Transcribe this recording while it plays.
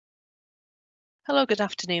Hello, good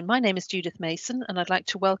afternoon. My name is Judith Mason, and I'd like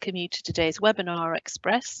to welcome you to today's webinar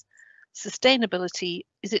Express Sustainability,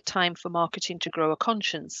 Is It Time for Marketing to Grow a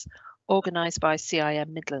Conscience? Organised by CIM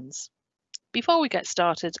Midlands. Before we get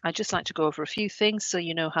started, I'd just like to go over a few things so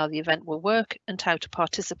you know how the event will work and how to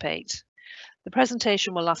participate. The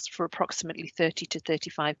presentation will last for approximately 30 to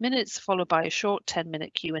 35 minutes, followed by a short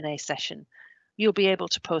 10-minute Q&A session. You'll be able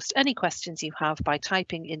to post any questions you have by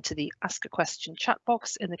typing into the Ask a Question chat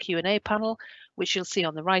box in the Q&A panel, which you'll see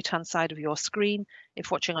on the right-hand side of your screen if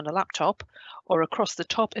watching on a laptop, or across the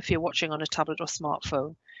top if you're watching on a tablet or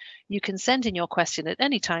smartphone. You can send in your question at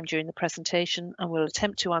any time during the presentation, and we'll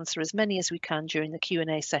attempt to answer as many as we can during the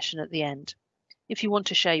Q&A session at the end. If you want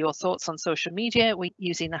to share your thoughts on social media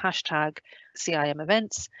using the hashtag CIM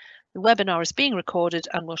Events, the webinar is being recorded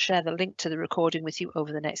and we'll share the link to the recording with you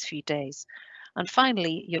over the next few days. And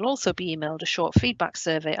finally, you'll also be emailed a short feedback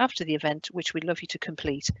survey after the event, which we'd love you to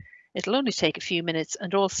complete. It'll only take a few minutes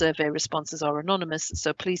and all survey responses are anonymous,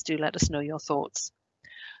 so please do let us know your thoughts.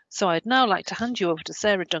 So I'd now like to hand you over to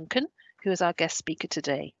Sarah Duncan, who is our guest speaker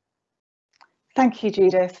today. Thank you,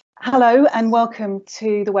 Judith. Hello and welcome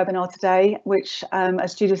to the webinar today, which,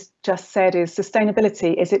 as Judith just said, is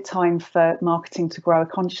Sustainability, Is It Time for Marketing to Grow a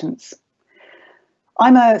Conscience?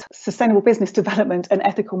 I'm a sustainable business development and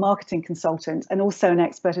ethical marketing consultant and also an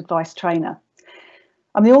expert advice trainer.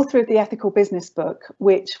 I'm the author of the Ethical Business book,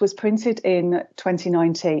 which was printed in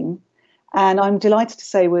 2019, and I'm delighted to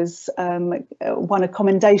say won a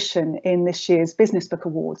commendation in this year's Business Book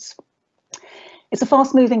Awards. It's a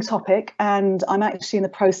fast-moving topic, and I'm actually in the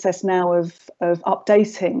process now of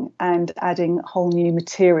updating and adding whole new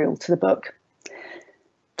material to the book.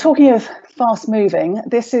 Talking of fast-moving,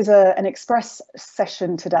 this is an express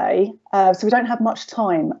session today, so we don't have much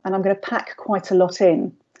time, and I'm going to pack quite a lot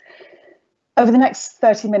in. Over the next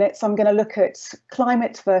 30 minutes, I'm going to look at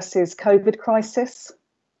climate versus COVID crisis,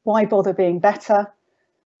 why bother being better,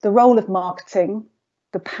 the role of marketing,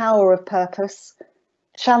 the power of purpose,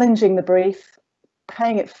 challenging the brief,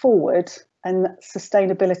 paying it forward, and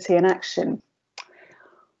sustainability in action.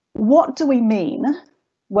 What do we mean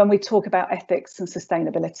when we talk about ethics and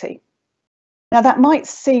sustainability? Now, that might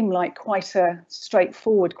seem like quite a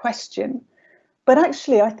straightforward question, but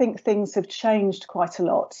actually I think things have changed quite a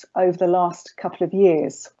lot over the last couple of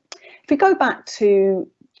years. If we go back to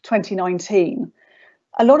 2019,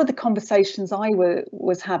 a lot of the conversations I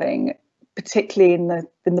was having, particularly in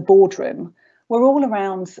the boardroom, were all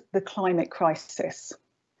around the climate crisis.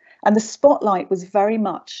 And the spotlight was very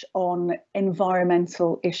much on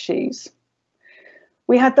environmental issues.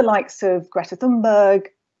 We had the likes of Greta Thunberg,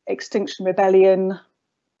 Extinction Rebellion,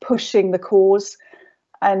 pushing the cause,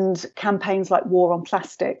 and campaigns like War on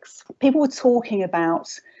Plastics. People were talking about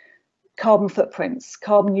carbon footprints,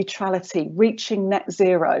 carbon neutrality, reaching net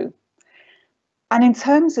zero. And in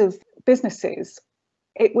terms of businesses,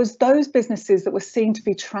 it was those businesses that were seen to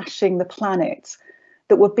be trashing the planet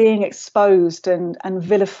that were being exposed and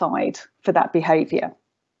vilified for that behaviour.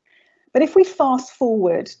 But if we fast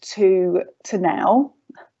forward to now,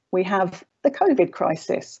 we have the COVID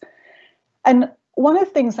crisis. And one of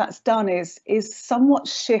the things that's done is somewhat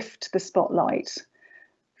shift the spotlight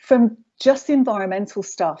from just the environmental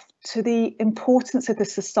stuff to the importance of the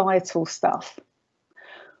societal stuff.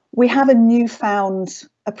 We have a newfound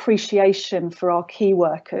appreciation for our key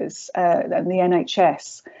workers and the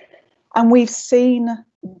NHS. And we've seen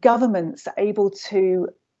governments able to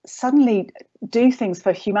suddenly do things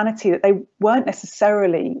for humanity that they weren't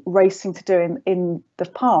necessarily racing to do in the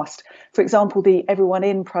past. For example, the Everyone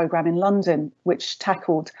In programme in London, which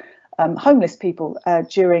tackled homeless people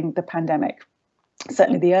during the pandemic,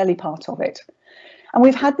 certainly the early part of it. And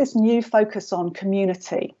we've had this new focus on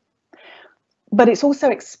community. But it's also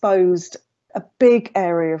exposed a big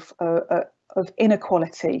area of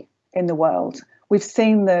inequality in the world. We've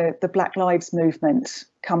seen the Black Lives Movement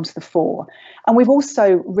come to the fore. And we've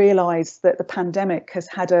also realised that the pandemic has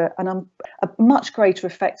had a much greater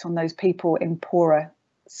effect on those people in poorer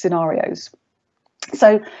scenarios.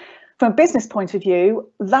 So from a business point of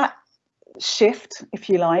view, that shift, if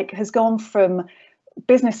you like, has gone from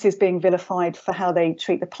businesses being vilified for how they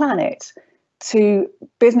treat the planet to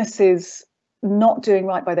businesses not doing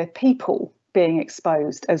right by their people being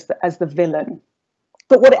exposed as the villain.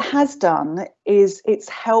 But what it has done is it's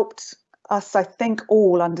helped us, I think,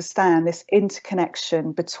 all understand this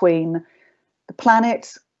interconnection between the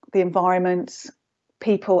planet, the environment,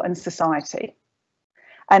 people and society,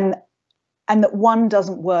 and that one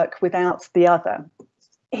doesn't work without the other.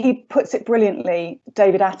 He puts it brilliantly,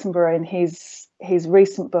 David Attenborough, in his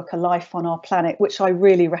recent book, A Life on Our Planet, which I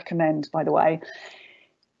really recommend, by the way.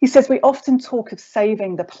 He says, we often talk of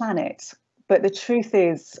saving the planet, but the truth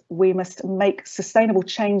is we must make sustainable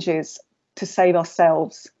changes to save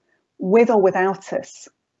ourselves. With or without us,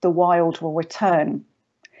 the wild will return.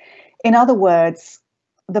 In other words,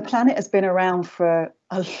 the planet has been around for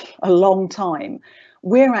a long time.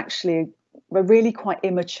 We're actually a really quite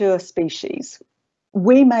immature species.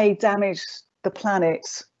 We may damage the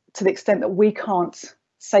planet to the extent that we can't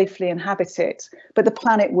safely inhabit it, but the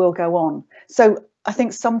planet will go on. So I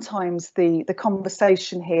think sometimes the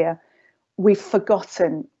conversation here, we've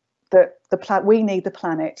forgotten that we need the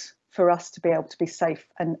planet for us to be able to be safe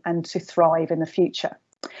and to thrive in the future.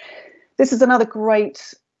 This is another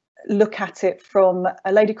great look at it from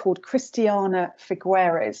a lady called Christiana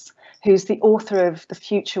Figueres, who's the author of The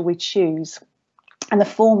Future We Choose and the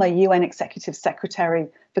former UN Executive Secretary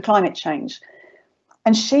for Climate Change.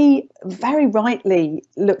 And she very rightly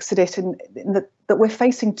looks at it that we're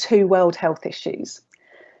facing two world health issues.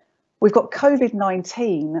 We've got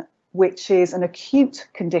COVID-19, which is an acute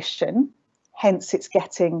condition, hence it's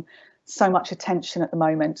getting so much attention at the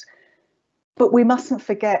moment. But we mustn't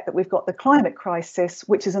forget that we've got the climate crisis,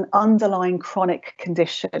 which is an underlying chronic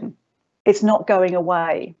condition. It's not going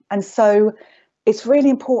away. And so it's really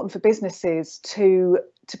important for businesses to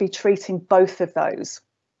be treating both of those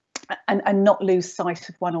and not lose sight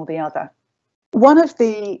of one or the other. One of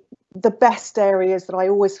the best areas that I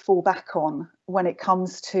always fall back on when it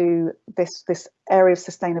comes to this area of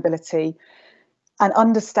sustainability and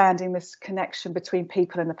understanding this connection between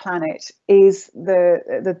people and the planet is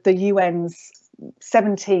the UN's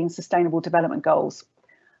 17 Sustainable Development Goals.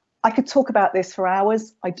 I could talk about this for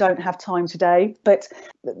hours. I don't have time today, but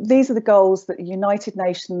these are the goals that the United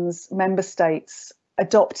Nations member states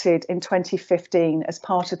adopted in 2015 as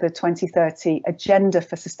part of the 2030 Agenda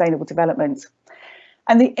for Sustainable Development.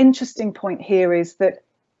 And the interesting point here is that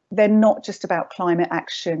they're not just about climate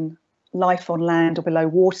action, life on land or below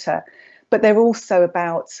water, but they're also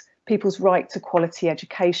about people's right to quality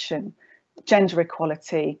education, gender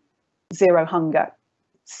equality, zero hunger.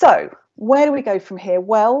 So where do we go from here?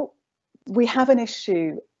 Well, we have an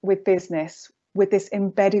issue with business with this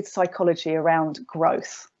embedded psychology around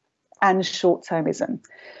growth and short-termism.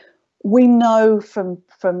 We know from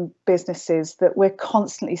businesses that we're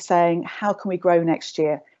constantly saying, how can we grow next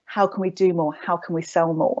year? How can we do more? How can we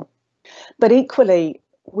sell more? But equally,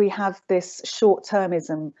 we have this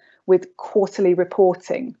short-termism with quarterly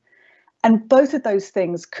reporting. And both of those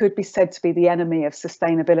things could be said to be the enemy of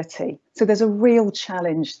sustainability. So there's a real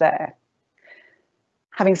challenge there.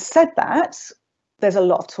 Having said that, there's a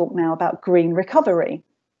lot of talk now about green recovery.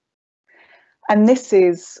 And this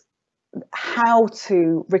is how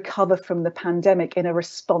to recover from the pandemic in a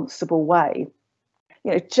responsible way.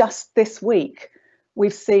 You know, just this week,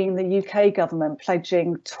 we've seen the UK government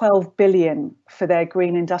pledging 12 billion for their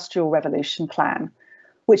Green Industrial Revolution plan,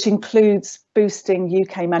 which includes boosting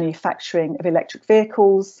UK manufacturing of electric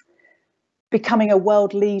vehicles, becoming a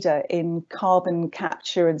world leader in carbon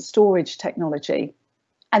capture and storage technology,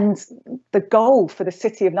 and the goal for the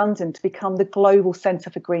City of London to become the global centre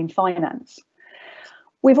for green finance.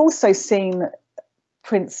 We've also seen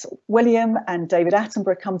Prince William and David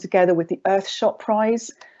Attenborough come together with the Earthshot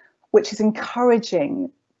Prize, which is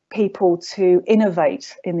encouraging people to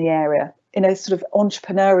innovate in the area in a sort of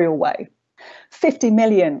entrepreneurial way. 50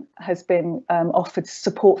 million has been offered to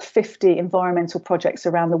support 50 environmental projects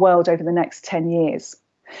around the world over the next 10 years.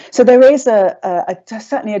 So there is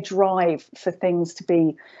certainly a drive for things to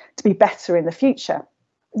be better in the future.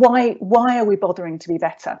 Why are we bothering to be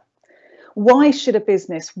better? Why should a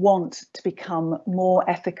business want to become more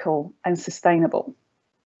ethical and sustainable?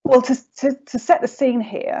 Well, to set the scene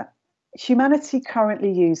here, humanity currently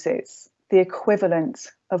uses the equivalent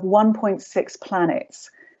of 1.6 planets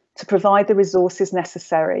to provide the resources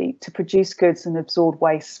necessary to produce goods and absorb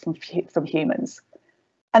waste from humans.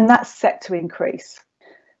 And that's set to increase.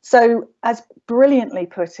 So, as brilliantly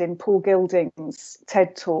put in Paul Gilding's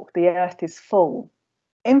TED Talk, The Earth is Full,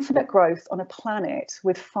 infinite growth on a planet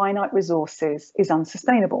with finite resources is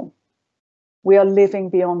unsustainable. We are living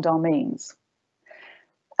beyond our means.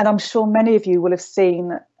 And I'm sure many of you will have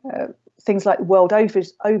seen things like World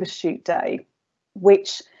Overshoot Day,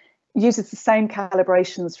 which uses the same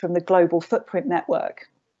calibrations from the Global Footprint Network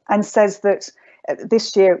and says that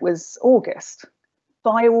this year it was August.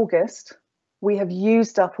 By August, we have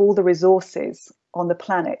used up all the resources on the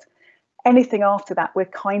planet. Anything after that, we're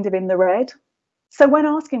kind of in the red. So when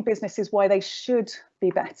asking businesses why they should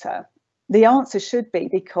be better, the answer should be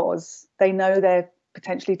because they know they're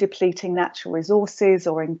potentially depleting natural resources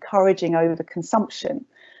or encouraging overconsumption,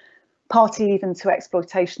 partly even to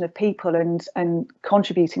exploitation of people and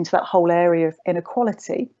contributing to that whole area of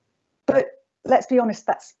inequality. But let's be honest,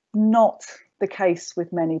 not the case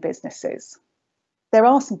with many businesses. There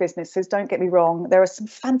are some businesses, don't get me wrong, there are some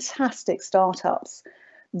fantastic startups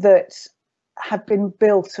that have been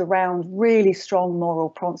built around really strong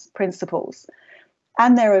moral principles.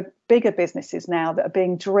 And there are bigger businesses now that are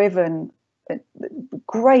being driven,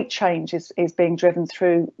 great change is being driven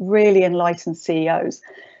through really enlightened CEOs.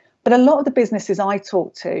 But a lot of the businesses I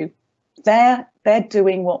talk to, they're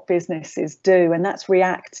doing what businesses do, and that's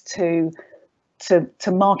react to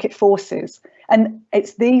market forces. And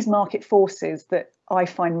it's these market forces that I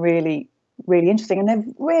find really, really interesting, and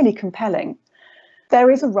they're really compelling. There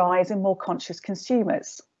is a rise in more conscious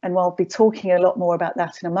consumers, and I'll be talking a lot more about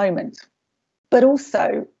that in a moment. But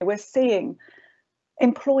also, we're seeing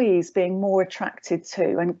employees being more attracted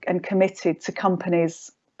to and committed to companies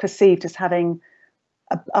perceived as having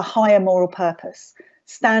a higher moral purpose,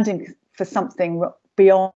 standing for something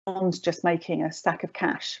beyond just making a stack of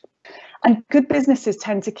cash. And good businesses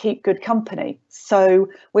tend to keep good company. So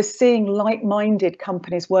we're seeing like-minded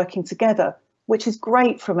companies working together, which is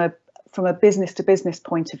great from a business-to-business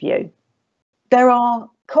point of view. There are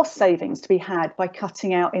cost savings to be had by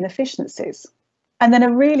cutting out inefficiencies. And then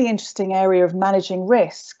a really interesting area of managing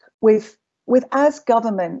risk with as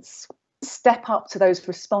governments step up to those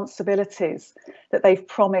responsibilities that they've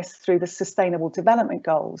promised through the Sustainable Development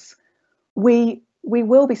Goals, we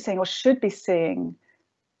will be seeing, or should be seeing,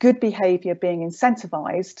 good behaviour being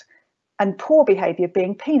incentivised and poor behaviour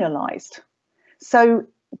being penalised. So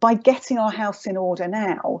by getting our house in order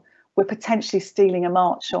now, we're potentially stealing a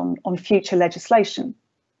march on future legislation.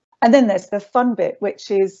 And then there's the fun bit,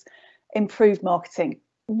 which is improved marketing.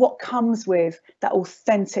 What comes with that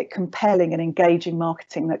authentic, compelling and engaging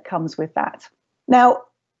marketing that comes with that? Now,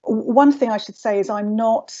 one thing I should say is I'm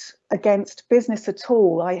not against business at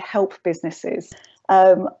all. I help businesses.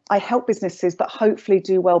 But hopefully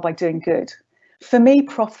do well by doing good. For me,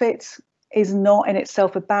 profit is not in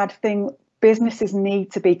itself a bad thing. Businesses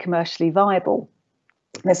need to be commercially viable.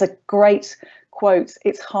 There's a great quote,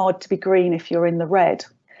 it's hard to be green if you're in the red.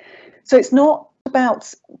 So it's not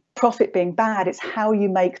about profit being bad, it's how you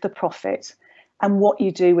make the profit and what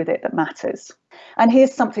you do with it that matters. And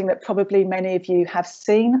here's something that probably many of you have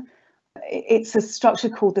seen. It's a structure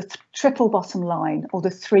called the triple bottom line, or the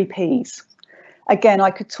 3 Ps. Again,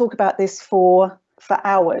 I could talk about this for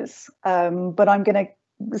hours, but I'm going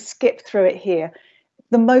to skip through it here.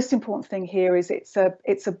 The most important thing here is it's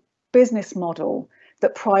a business model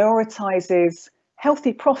that prioritises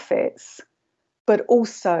healthy profits, but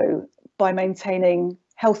also by maintaining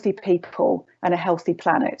healthy people and a healthy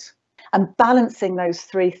planet, and balancing those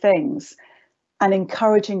 3 things and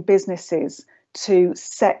encouraging businesses to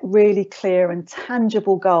set really clear and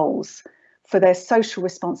tangible goals for their social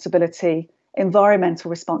responsibility, environmental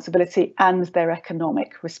responsibility and their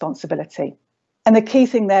economic responsibility. And the key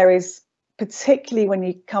thing there is, particularly when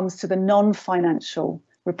it comes to the non-financial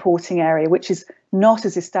reporting area, which is not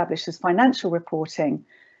as established as financial reporting,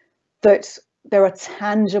 that there are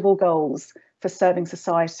tangible goals for serving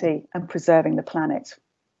society and preserving the planet.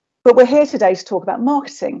 But we're here today to talk about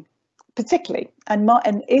marketing, particularly, and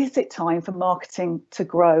is it time for marketing to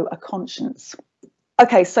grow a conscience?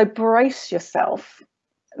 Okay, so brace yourself.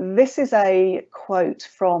 This is a quote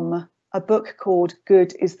from a book called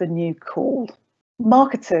Good is the New Cool.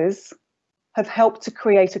 Marketers have helped to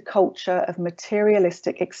create a culture of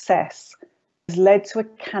materialistic excess that has led to a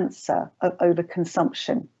cancer of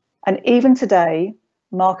overconsumption. And even today,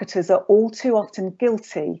 marketers are all too often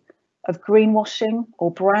guilty of greenwashing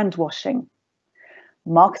or brand washing,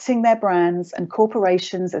 marketing their brands and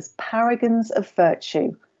corporations as paragons of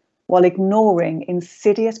virtue while ignoring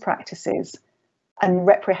insidious practices and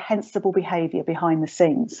reprehensible behaviour behind the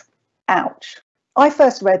scenes. Ouch. I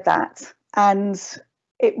first read that and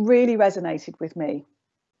it really resonated with me,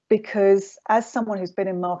 because as someone who's been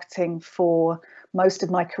in marketing for most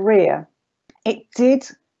of my career, it did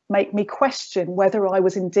make me question whether I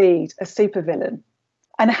was indeed a supervillain,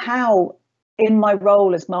 and how in my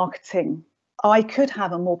role as marketing I could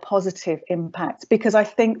have a more positive impact, because I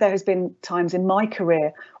think there has been times in my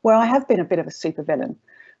career where I have been a bit of a supervillain,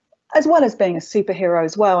 as well as being a superhero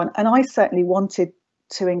as well. And I certainly wanted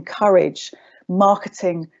to encourage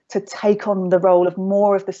marketing to take on the role of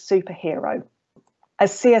more of the superhero.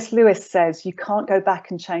 As C.S. Lewis says, you can't go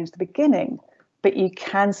back and change the beginning, but you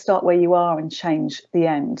can start where you are and change the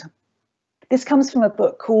end. This comes from a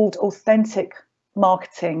book called Authentic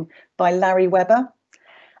Marketing by Larry Weber.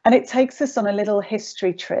 And it takes us on a little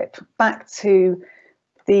history trip back to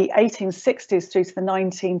the 1860s through to the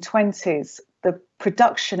 1920s, the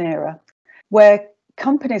production era, where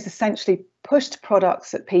companies essentially pushed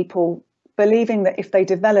products at people, believing that if they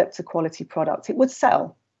developed a quality product, it would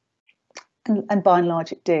sell. and by and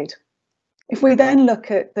large it did. If we then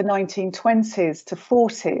look at the 1920s to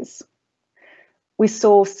 40s, we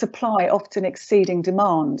saw supply often exceeding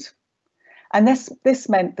demand. And this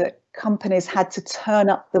meant that companies had to turn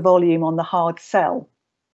up the volume on the hard sell.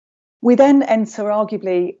 We then enter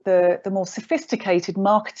arguably the more sophisticated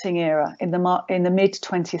marketing era in the mid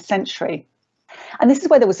 20th century. And this is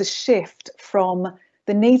where there was a shift from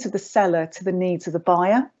the needs of the seller to the needs of the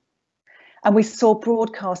buyer. And we saw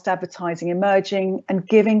broadcast advertising emerging and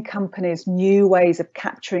giving companies new ways of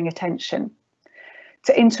capturing attention,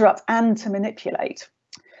 to interrupt and to manipulate.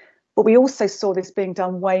 But we also saw this being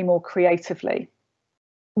done way more creatively.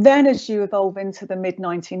 Then as you evolve into the mid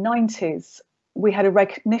 1990s, we had a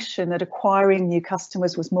recognition that acquiring new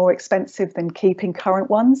customers was more expensive than keeping current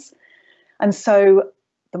ones. And so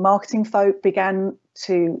the marketing folk began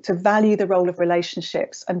to value the role of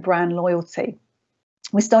relationships and brand loyalty.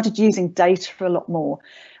 We started using data a lot more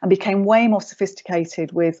and became way more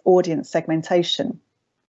sophisticated with audience segmentation.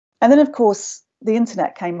 And then, of course, the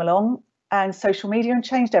internet came along and social media and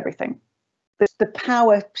changed everything. The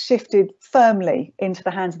power shifted firmly into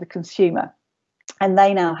the hands of the consumer, and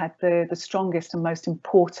they now had the strongest and most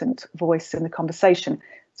important voice in the conversation.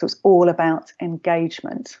 So it's all about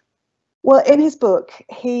engagement. Well, in his book,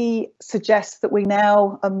 he suggests that we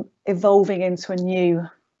now are evolving into a new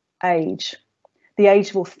age, the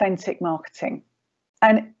age of authentic marketing.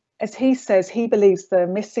 And as he says, he believes the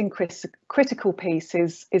missing critical piece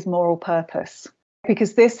is moral purpose,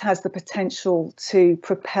 because this has the potential to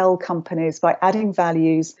propel companies by adding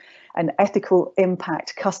values and ethical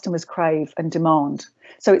impact customers crave and demand.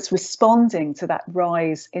 So it's responding to that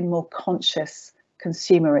rise in more conscious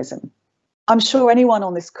consumerism. I'm sure anyone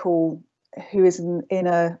on this call who is in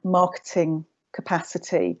a marketing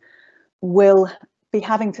capacity will be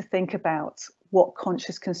having to think about what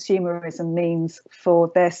conscious consumerism means for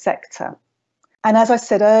their sector. And as I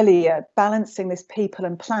said earlier, balancing this people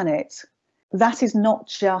and planet, that is not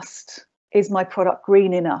just, is my product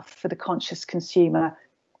green enough for the conscious consumer,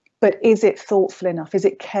 but is it thoughtful enough? Is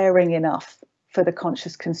it caring enough for the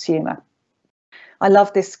conscious consumer? I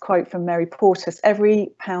love this quote from Mary Portas: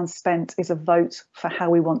 every pound spent is a vote for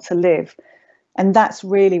how we want to live. And that's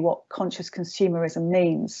really what conscious consumerism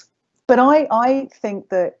means. But I think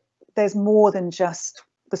that there's more than just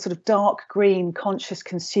the sort of dark green conscious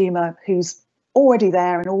consumer who's already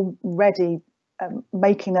there and already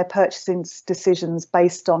making their purchasing decisions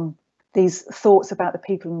based on these thoughts about the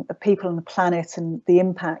people and the planet and the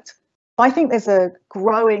impact. I think there's a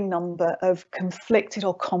growing number of conflicted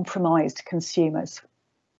or compromised consumers.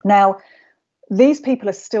 Now, these people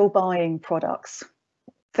are still buying products.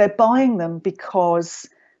 They're buying them because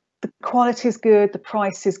the quality is good, the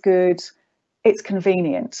price is good, it's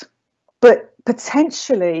convenient. But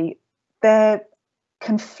potentially they're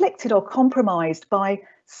conflicted or compromised by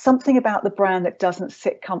something about the brand that doesn't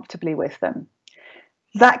sit comfortably with them.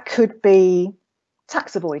 That could be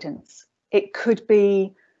tax avoidance. It could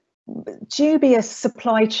be dubious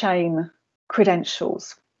supply chain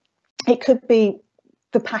credentials. It could be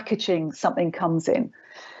the packaging something comes in.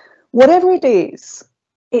 Whatever it is,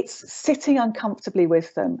 it's sitting uncomfortably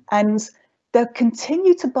with them, and they'll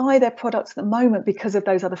continue to buy their products at the moment because of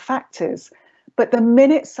those other factors. But the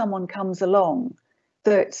minute someone comes along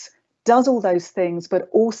that does all those things, but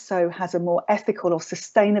also has a more ethical or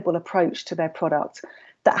sustainable approach to their product,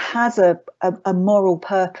 that has a moral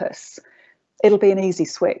purpose, it'll be an easy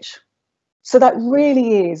switch. So that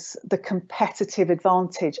really is the competitive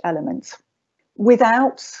advantage element.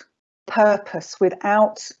 Without purpose,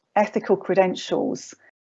 without ethical credentials,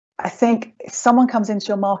 I think if someone comes into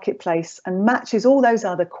your marketplace and matches all those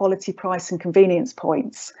other quality, price and convenience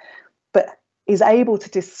points, but is able to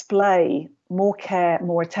display more care,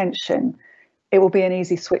 more attention, it will be an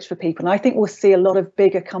easy switch for people. And I think we'll see a lot of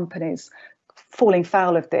bigger companies falling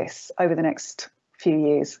foul of this over the next few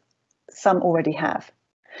years. Some already have.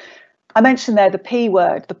 I mentioned there the P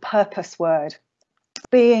word, the purpose word,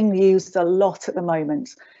 being used a lot at the moment,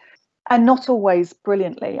 and not always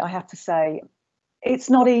brilliantly, I have to say. It's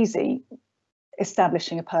not easy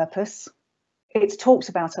establishing a purpose. It's talked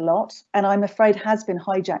about a lot, and I'm afraid has been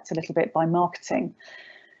hijacked a little bit by marketing.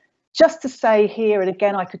 Just to say here, and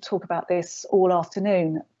again, I could talk about this all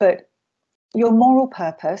afternoon, but your moral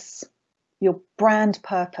purpose, your brand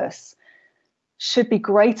purpose, should be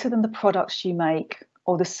greater than the products you make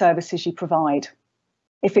or the services you provide.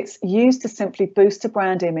 If it's used to simply boost a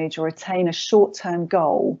brand image or attain a short-term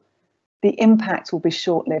goal, the impact will be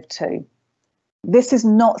short-lived too. This is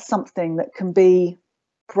not something that can be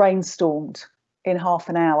brainstormed in half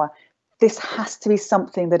an hour. This has to be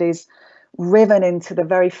something that is riven into the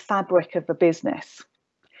very fabric of the business.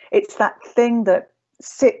 It's that thing that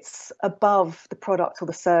sits above the product or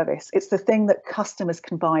the service. It's the thing that customers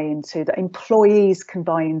can buy into, that employees can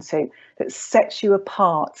buy into, that sets you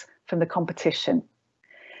apart from the competition.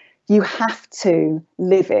 You have to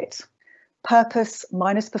live it. Purpose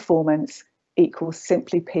minus performance equals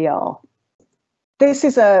simply PR. This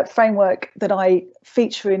is a framework that I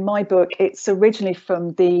feature in my book. It's originally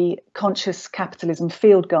from the Conscious Capitalism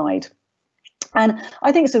Field Guide. And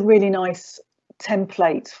I think it's a really nice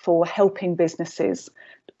template for helping businesses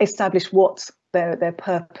establish what their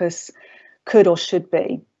purpose could or should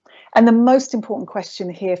be. And the most important question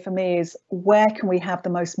here for me is, where can we have the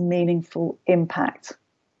most meaningful impact?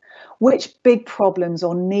 Which big problems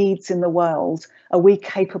or needs in the world are we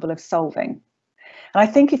capable of solving? And I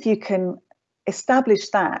think if you can establish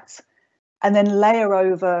that and then layer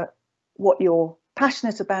over what you're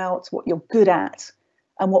passionate about, what you're good at,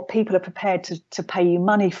 and what people are prepared to pay you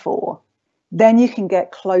money for, then you can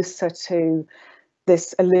get closer to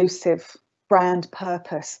this elusive brand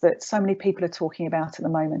purpose that so many people are talking about at the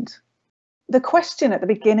moment. The question at the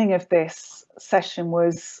beginning of this session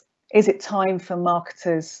was, is it time for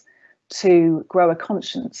marketers to grow a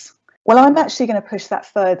conscience? Well, I'm actually going to push that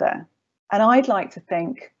further. And I'd like to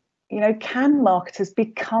think, can marketers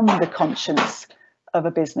become the conscience of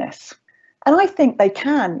a business? And I think they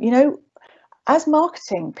can. As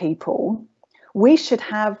marketing people, we should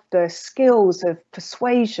have the skills of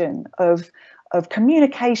persuasion, of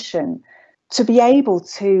communication, to be able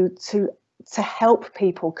to help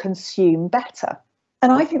people consume better.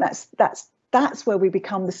 And I think that's where we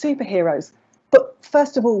become the superheroes. But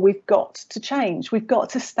first of all, we've got to change. We've got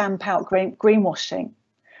to stamp out greenwashing.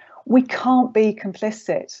 We can't be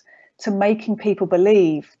complicit to making people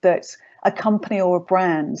believe that a company or a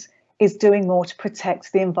brand is doing more to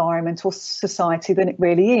protect the environment or society than it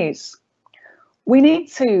really is. We need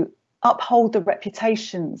to uphold the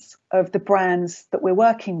reputations of the brands that we're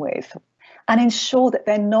working with and ensure that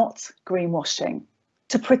they're not greenwashing,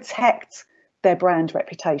 to protect their brand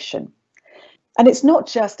reputation. And it's not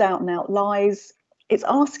just out and out lies. It's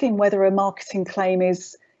asking whether a marketing claim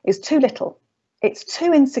is too little. It's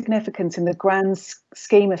too insignificant in the grand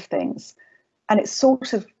scheme of things. And it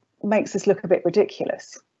sort of makes us look a bit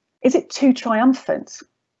ridiculous. Is it too triumphant?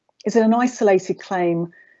 Is it an isolated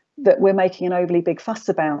claim that we're making an overly big fuss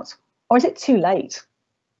about? Or is it too late?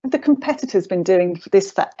 The competitor's been doing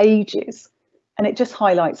this for ages, and it just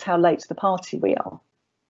highlights how late to the party we are.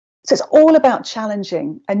 So it's all about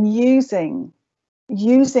challenging and using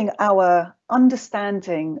our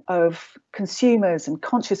understanding of consumers and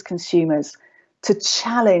conscious consumers to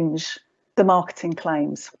challenge the marketing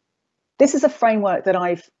claims. This is a framework that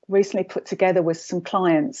I've recently put together with some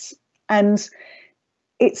clients, and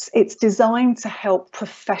it's designed to help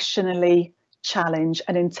professionally challenge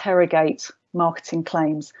and interrogate marketing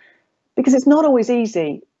claims, because it's not always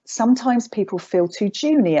easy. Sometimes people feel too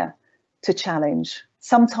junior to challenge.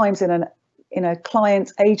 Sometimes in a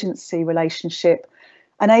client agency relationship,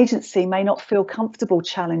 an agency may not feel comfortable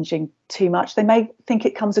challenging too much. They may think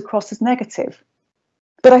it comes across as negative.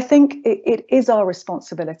 But I think it is our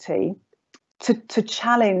responsibility to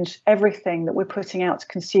challenge everything that we're putting out to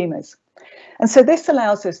consumers. And so this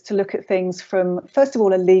allows us to look at things from, first of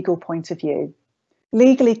all, a legal point of view.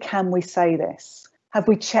 Legally, can we say this? Have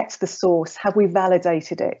we checked the source? Have we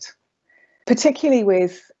validated it? Particularly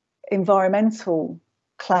with environmental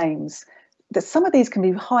claims, that some of these can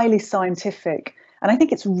be highly scientific. And I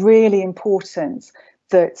think it's really important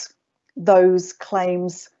that those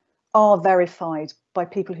claims are verified by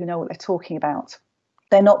people who know what they're talking about.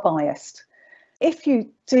 They're not biased. If you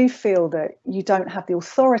do feel that you don't have the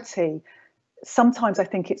authority, sometimes I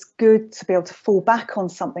think it's good to be able to fall back on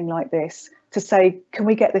something like this to say, can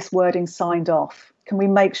we get this wording signed off? Can we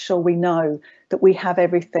make sure we know that we have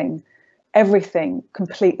everything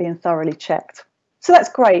completely and thoroughly checked? So that's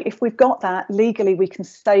great. If we've got that, legally we can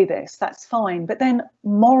say this, that's fine. But then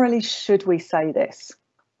morally, should we say this?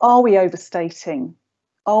 Are we overstating?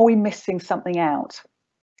 Are we missing something out?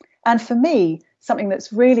 And for me, something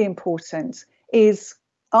that's really important is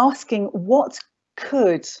asking, what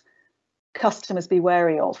could customers be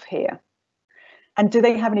wary of here? And do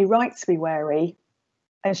they have any right to be wary?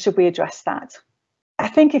 And should we address that? I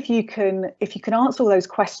think if you can answer all those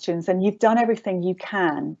questions, then you've done everything you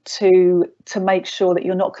can to make sure that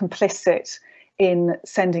you're not complicit in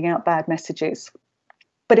sending out bad messages.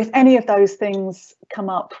 But if any of those things come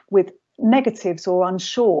up with negatives or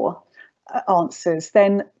unsure answers,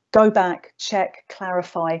 then go back, check,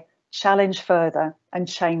 clarify, challenge further, and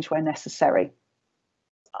change where necessary.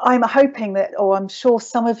 I'm hoping that, or I'm sure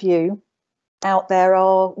some of you out there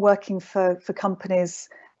are working for companies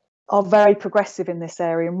are very progressive in this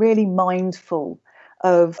area and really mindful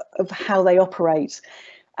of how they operate.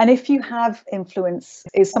 And if you have influence,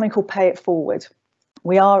 is something called pay it forward.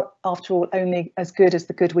 We are, after all, only as good as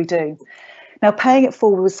the good we do. Now, paying it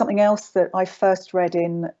forward was something else that I first read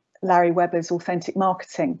in Larry Weber's Authentic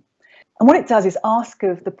Marketing. And what it does is ask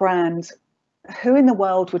of the brand, who in the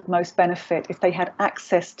world would most benefit if they had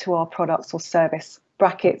access to our products or service,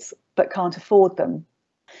 brackets, but can't afford them?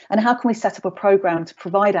 And how can we set up a program to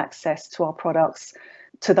provide access to our products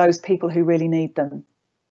to those people who really need them?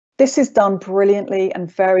 This is done brilliantly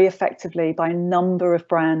and very effectively by a number of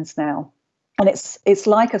brands now. And it's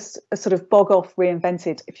like a sort of bog off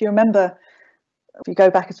reinvented. If you remember, if you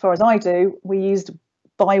go back as far as I do, we used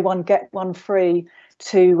buy one, get one free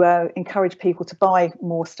to encourage people to buy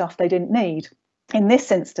more stuff they didn't need. In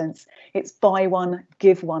this instance, it's buy one,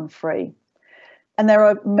 give one free. And there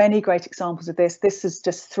are many great examples of this. This is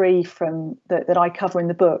just three from that I cover in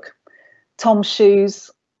the book. Tom's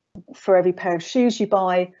Shoes, for every pair of shoes you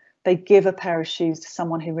buy, they give a pair of shoes to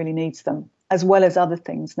someone who really needs them, as well as other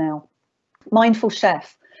things now. Mindful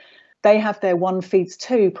Chef, they have their One Feeds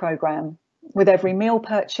Two programme. With every meal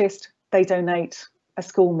purchased, they donate a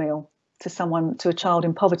school meal to a child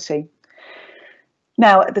in poverty.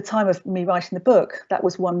 Now, at the time of me writing the book, that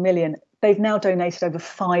was 1 million. They've now donated over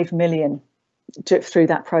 5 million through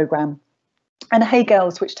that programme. And Hey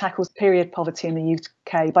Girls, which tackles period poverty in the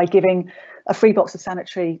UK by giving a free box of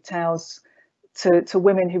sanitary towels to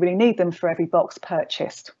women who really need them for every box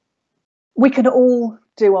purchased. We can all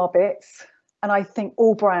do our bits, and I think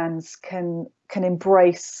all brands can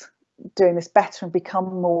embrace doing this better and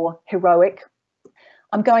become more heroic.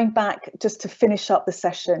 I'm going back just to finish up the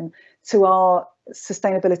session to our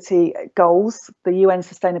sustainability goals, the UN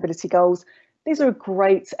sustainability goals. These are a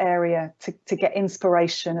great area to get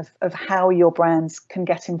inspiration of how your brands can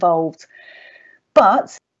get involved.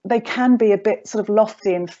 But they can be a bit sort of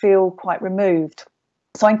lofty and feel quite removed.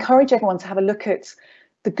 So I encourage everyone to have a look at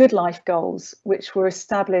the Good Life goals, which were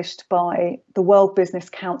established by the World Business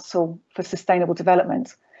Council for Sustainable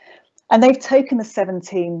Development. And they've taken the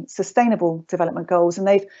 17 sustainable development goals and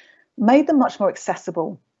they've made them much more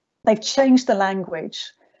accessible. They've changed the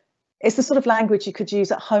language. It's the sort of language you could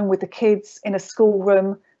use at home with the kids, in a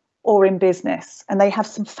schoolroom or in business. And they have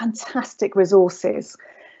some fantastic resources,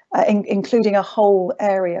 including a whole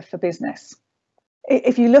area for business.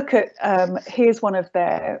 If you look at, here's one of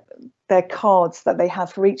their cards that they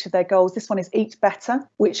have for each of their goals. This one is Eat Better,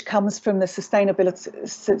 which comes from the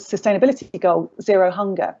sustainability goal, Zero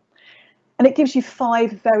Hunger. And it gives you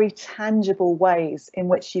 5 very tangible ways in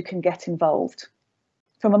which you can get involved.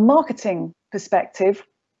 From a marketing perspective,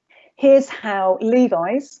 here's how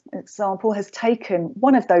Levi's, an example, has taken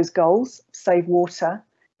one of those goals, save water,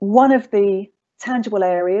 one of the tangible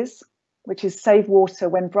areas, which is save water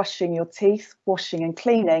when brushing your teeth, washing and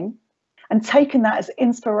cleaning, and taken that as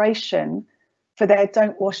inspiration for their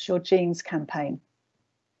Don't Wash Your Jeans campaign.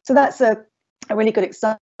 So that's a really good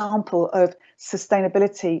example of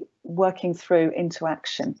sustainability working through into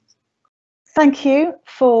action. Thank you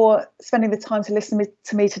for spending the time to listen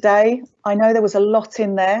to me today. I know there was a lot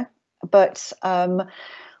in there, but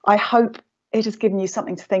I hope it has given you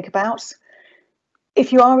something to think about.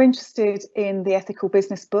 If you are interested in the Ethical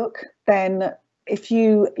Business Book, then if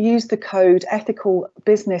you use the code Ethical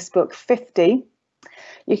Business Book 50,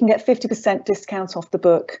 you can get 50% discount off the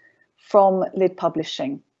book from Lid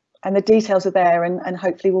Publishing. And the details are there, and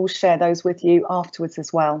hopefully we'll share those with you afterwards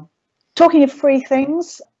as well. Talking of free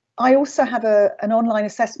things, I also have an online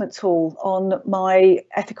assessment tool on my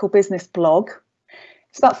Ethical Business blog.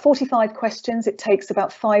 It's about 45 questions. It takes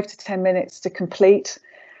about 5 to 10 minutes to complete.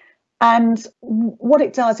 And what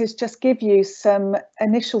it does is just give you some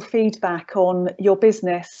initial feedback on your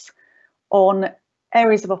business, on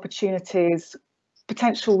areas of opportunities,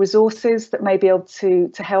 potential resources that may be able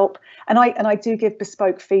to help. And I do give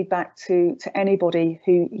bespoke feedback to anybody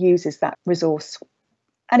who uses that resource.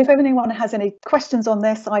 And if anyone has any questions on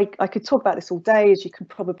this, I could talk about this all day, as you can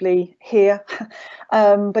probably hear.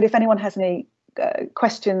 But if anyone has any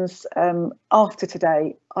questions after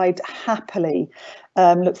today, I'd happily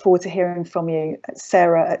look forward to hearing from you at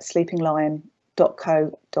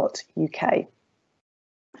sarah@sleepinglion.co.uk.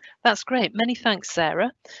 That's great. Many thanks,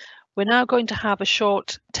 Sarah. We're now going to have a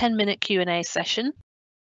short 10-minute Q&A session.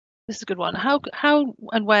 This is a good one. How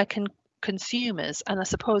and where can consumers, and I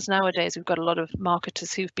suppose nowadays we've got a lot of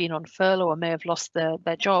marketers who've been on furlough or may have lost their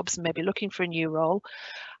jobs and maybe looking for a new role,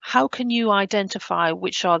 how can you identify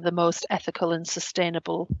which are the most ethical and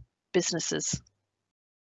sustainable businesses?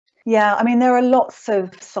 Yeah, I mean, there are lots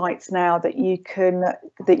of sites now that you can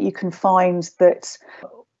find that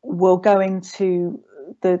will go into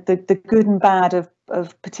the good and bad of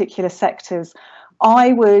particular sectors,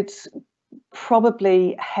 I would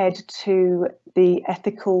probably head to the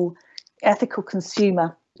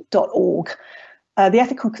ethicalconsumer.org. The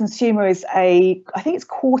Ethical Consumer is I think it's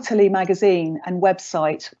quarterly magazine and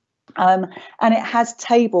website, and it has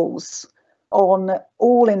tables on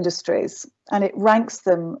all industries, and it ranks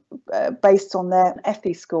them based on their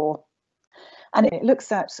Effie score. And it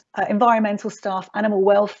looks at environmental stuff, animal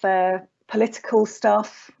welfare, political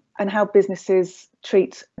stuff, and how businesses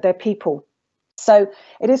treat their people. So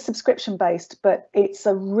it is subscription based, but it's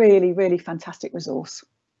a really, really fantastic resource.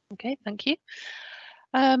 Okay, thank you.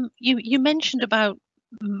 You mentioned about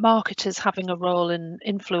marketers having a role in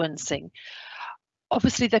influencing.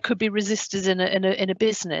 Obviously, there could be resistors in a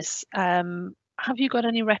business. Have you got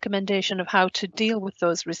any recommendation of how to deal with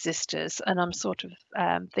those resistors? And I'm sort of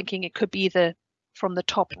thinking it could be either from the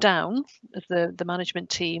top down of the management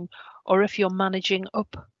team, or if you're managing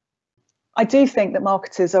up. I do think that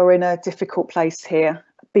marketers are in a difficult place here,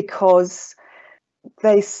 because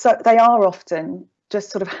they are often just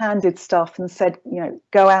sort of handed stuff and said,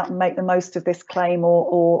 go out and make the most of this claim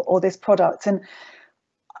or this product. And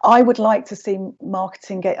I would like to see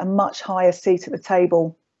marketing get a much higher seat at the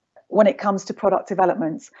table when it comes to product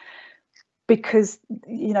development, because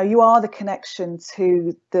you are the connection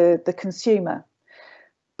to the consumer.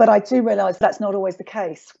 But I do realise that's not always the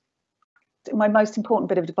case. My most important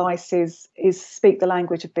bit of advice is speak the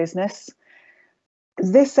language of business.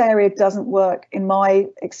 This area doesn't work, in my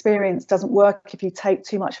experience, doesn't work if you take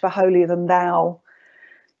too much of a holier than thou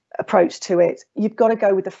approach to it. You've got to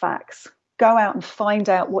go with the facts. Go out and find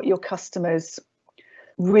out what your customers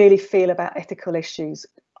really feel about ethical issues.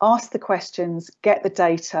 Ask the questions, get the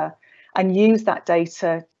data, and use that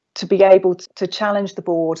data to be able to challenge the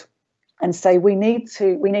board and say we need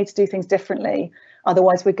to do things differently.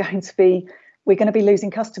 Otherwise, we're going to be losing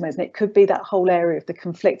customers, and it could be that whole area of the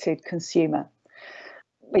conflicted consumer.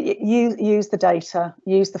 But use the data,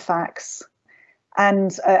 use the facts,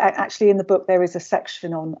 and actually in the book there is a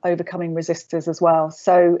section on overcoming resistors as well.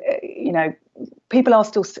 So people are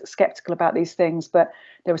still sceptical about these things, but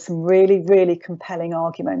there are some really, really compelling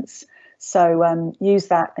arguments. So use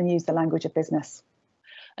that and use the language of business.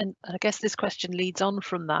 And I guess this question leads on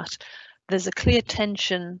from that. There's a clear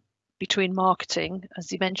tension between marketing,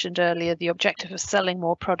 as you mentioned earlier, the objective of selling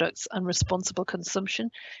more products, and responsible consumption.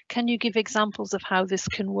 Can you give examples of how this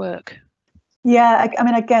can work? Yeah, I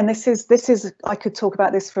mean, again, this is I could talk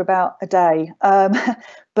about this for about a day,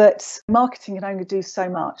 but marketing can only do so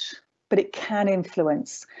much, but it can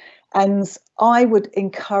influence. And I would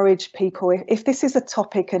encourage people, if this is a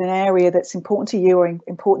topic and an area that's important to you or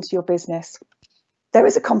important to your business, there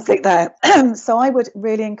is a conflict there. So I would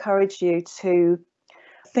really encourage you to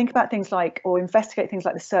think about things like, or investigate things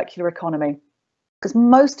like the circular economy, because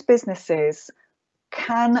most businesses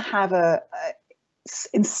can have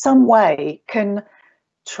in some way can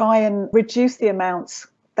try and reduce the amounts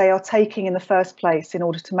they are taking in the first place in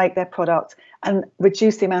order to make their product, and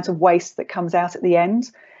reduce the amount of waste that comes out at the end.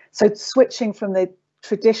 So switching from the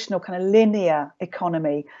traditional kind of linear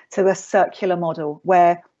economy to a circular model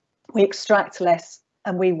where we extract less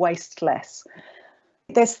and we waste less.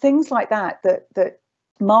 There's things like that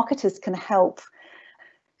marketers can help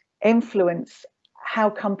influence how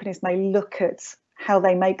companies may look at how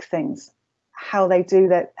they make things, how they do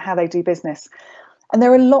business. And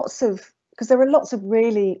there are lots of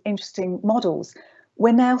really interesting models.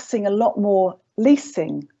 We're now seeing a lot more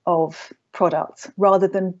leasing of products rather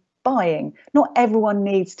than buying. Not everyone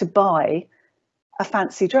needs to buy a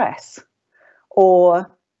fancy dress or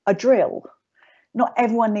a drill. Not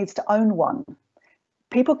everyone needs to own one.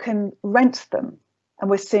 People can rent them. And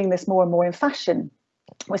we're seeing this more and more in fashion.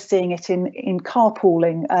 We're seeing it in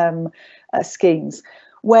carpooling schemes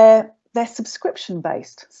where they're subscription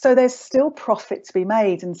based. So there's still profit to be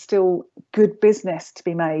made and still good business to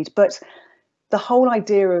be made. But the whole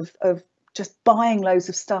idea of just buying loads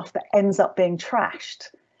of stuff that ends up being trashed,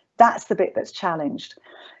 that's the bit that's challenged.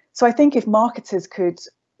 So I think if marketers could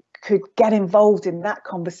get involved in that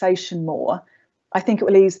conversation more, I think it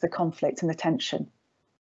will ease the conflict and the tension.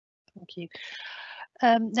 Thank you.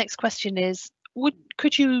 Next question is,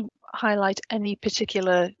 could you highlight any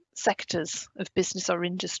particular sectors of business or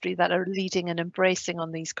industry that are leading and embracing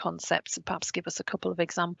on these concepts, and perhaps give us a couple of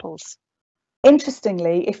examples?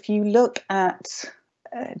 Interestingly, if you look at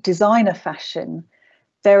designer fashion,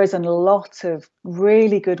 there is a lot of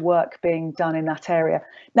really good work being done in that area.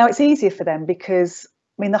 Now, it's easier for them because,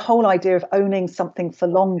 I mean, the whole idea of owning something for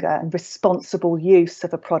longer and responsible use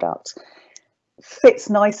of a product fits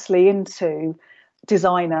nicely into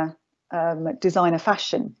designer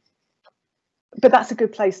fashion. but that's a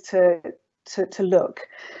good place to look.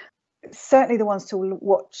 Certainly the ones to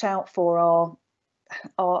watch out for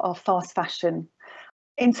are fast fashion.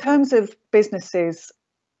 In terms of businesses,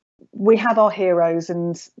 we have our heroes,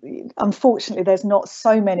 and unfortunately there's not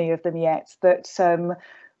so many of them yet that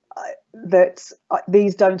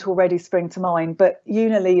these don't already spring to mind. But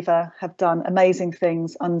Unilever have done amazing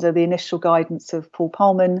things under the initial guidance of Paul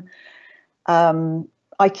Polman.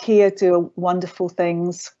 IKEA do wonderful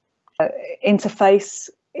things. Interface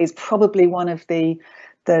is probably one of the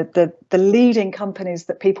leading companies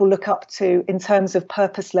that people look up to in terms of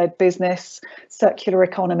purpose-led business, circular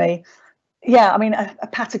economy. Yeah, I mean, a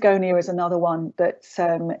Patagonia is another one that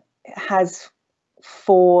has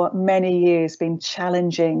for many years been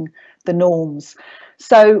challenging the norms.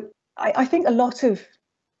 So I think a lot of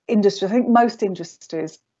industries, I think most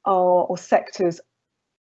industries or sectors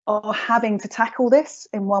are having to tackle this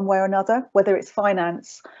in one way or another, whether it's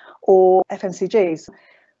finance or FMCGs.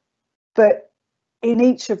 But in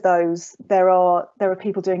each of those, there are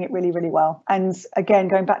people doing it really, really well. And again,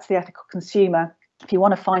 going back to the ethical consumer, if you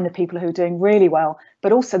want to find the people who are doing really well,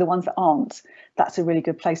 but also the ones that aren't, that's a really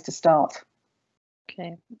good place to start.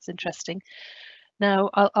 Okay, that's interesting. Now,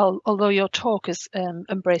 although your talk has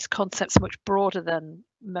embraced concepts much broader than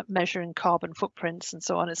measuring carbon footprints and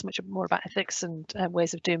so on, it's much more about ethics and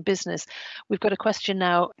ways of doing business. We've got a question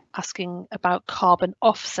now asking about carbon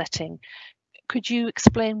offsetting. Could you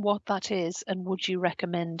explain what that is, and would you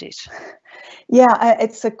recommend it? Yeah,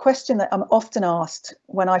 it's a question that I'm often asked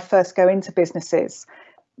when I first go into businesses,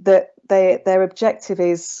 that their objective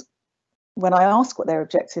is, when I ask what their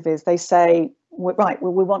objective is, they say, right,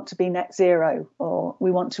 well, we want to be net zero, or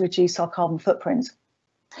we want to reduce our carbon footprint,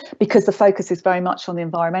 because the focus is very much on the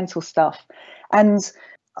environmental stuff. And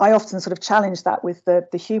I often sort of challenge that with the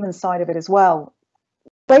human side of it as well.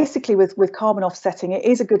 Basically, with carbon offsetting, it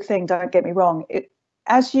is a good thing, don't get me wrong.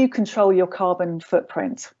 As you control your carbon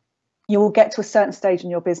footprint, you will get to a certain stage in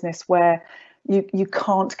your business where you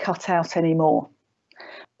can't cut out anymore.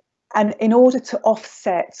 And in order to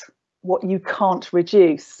offset what you can't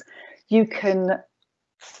reduce, you can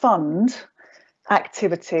fund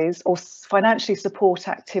activities or financially support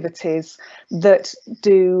activities that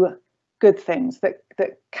do good things, that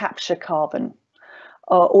capture carbon,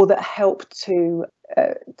 or that help to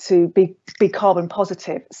be carbon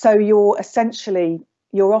positive. So you're offsetting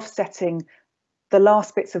the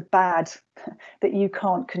last bits of bad that you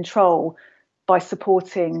can't control by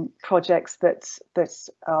supporting projects that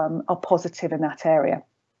are positive in that area.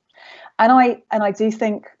 And I do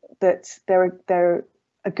think that they're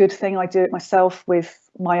a good thing. I do it myself with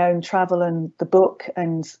my own travel and the book,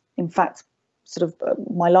 and in fact, sort of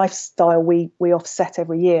my lifestyle, we offset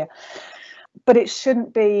every year. But it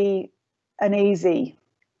shouldn't be an easy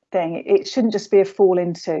thing. It shouldn't just be a fall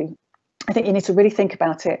into. I think you need to really think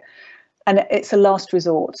about it, and it's a last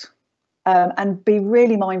resort. And be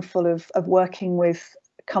really mindful of working with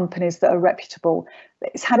companies that are reputable.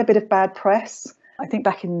 It's had a bit of bad press. I think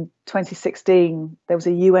back in 2016, there was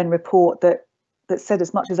a UN report that said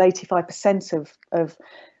as much as 85% of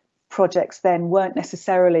projects then weren't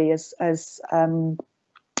necessarily as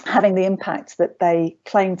having the impact that they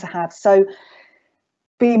claim to have. So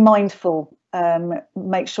be mindful,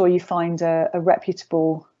 make sure you find a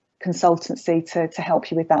reputable consultancy to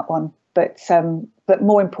help you with that one. But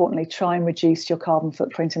more importantly, try and reduce your carbon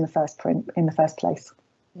footprint in the first place.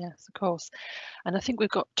 Yes, of course. And I think we've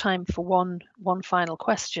got time for one final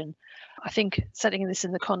question. I think setting this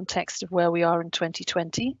in the context of where we are in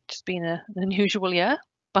 2020, which has been an unusual year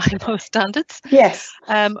by most standards. Yes.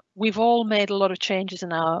 We've all made a lot of changes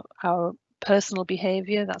in our personal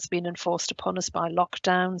behaviour that's been enforced upon us by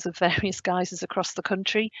lockdowns of various guises across the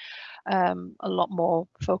country. A lot more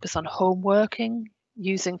focus on home working,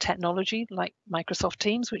 using technology like Microsoft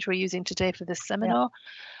Teams, which we're using today for this seminar. Yeah.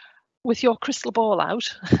 With your crystal ball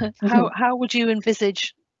out, how would you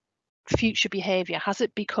envisage future behaviour? Has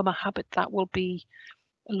it become a habit that will be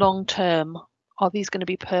long term? Are these going to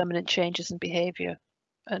be permanent changes in behaviour?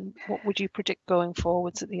 And what would you predict going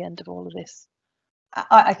forwards at the end of all of this?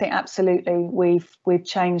 I think absolutely we've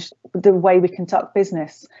changed the way we conduct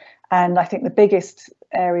business, and I think the biggest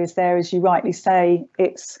areas there, as you rightly say,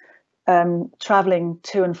 it's travelling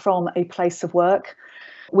to and from a place of work,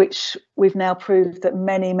 which we've now proved that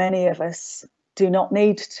many of us do not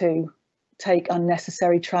need to take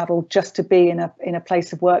unnecessary travel just to be in a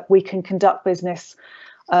place of work. We can conduct business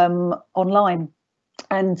online,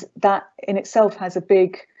 and that in itself has a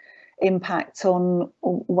big impact on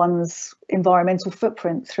one's environmental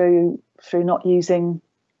footprint through not using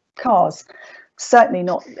cars, certainly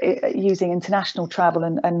not using international travel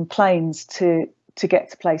and planes to to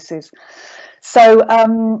get to places. So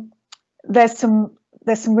there's some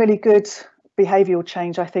really good behavioural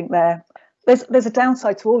change, I think. There's a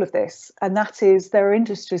downside to all of this, and that is there are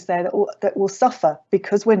industries there that will suffer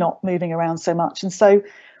because we're not moving around so much. And so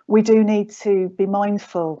we do need to be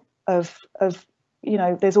mindful of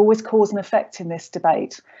there's always cause and effect in this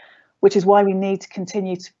debate, which is why we need to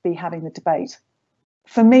continue to be having the debate.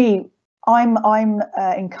 For me, I'm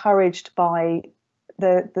encouraged by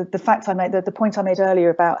the fact I made, the point I made earlier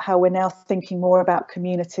about how we're now thinking more about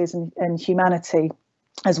communities and humanity,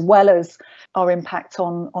 as well as our impact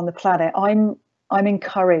on the planet. I'm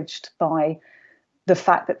encouraged by the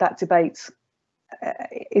fact that debate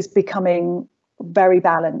is becoming very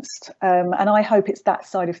balanced, and I hope it's that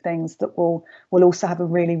side of things that will also have a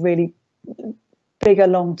really, really bigger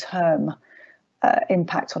long-term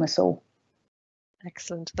impact on us all.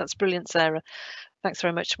 Excellent. That's brilliant, Sarah. Thanks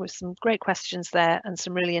very much. With some great questions there and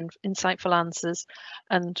some really insightful answers.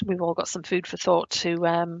 And we've all got some food for thought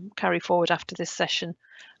to carry forward after this session.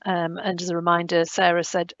 And as a reminder, Sarah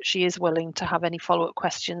said she is willing to have any follow-up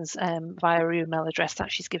questions via her email address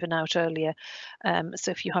that she's given out earlier.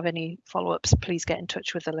 So if you have any follow-ups, please get in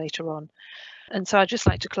touch with her later on. And so I'd just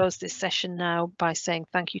like to close this session now by saying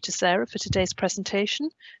thank you to Sarah for today's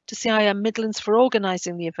presentation, to CIM Midlands for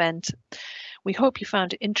organising the event. We hope you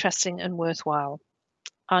found it interesting and worthwhile.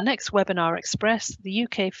 Our next Webinar Express, the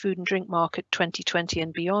UK Food and Drink Market 2020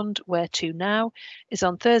 and Beyond, Where To Now, is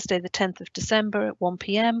on Thursday the 10th of December at 1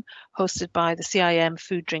 p.m, hosted by the CIM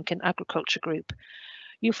Food, Drink and Agriculture Group.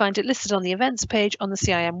 You'll find it listed on the events page on the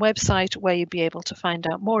CIM website, where you'll be able to find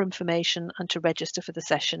out more information and to register for the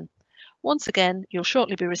session. Once again, you'll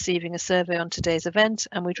shortly be receiving a survey on today's event,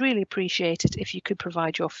 and we'd really appreciate it if you could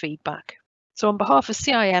provide your feedback. So on behalf of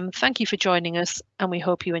CIM, thank you for joining us, and we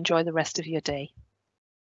hope you enjoy the rest of your day.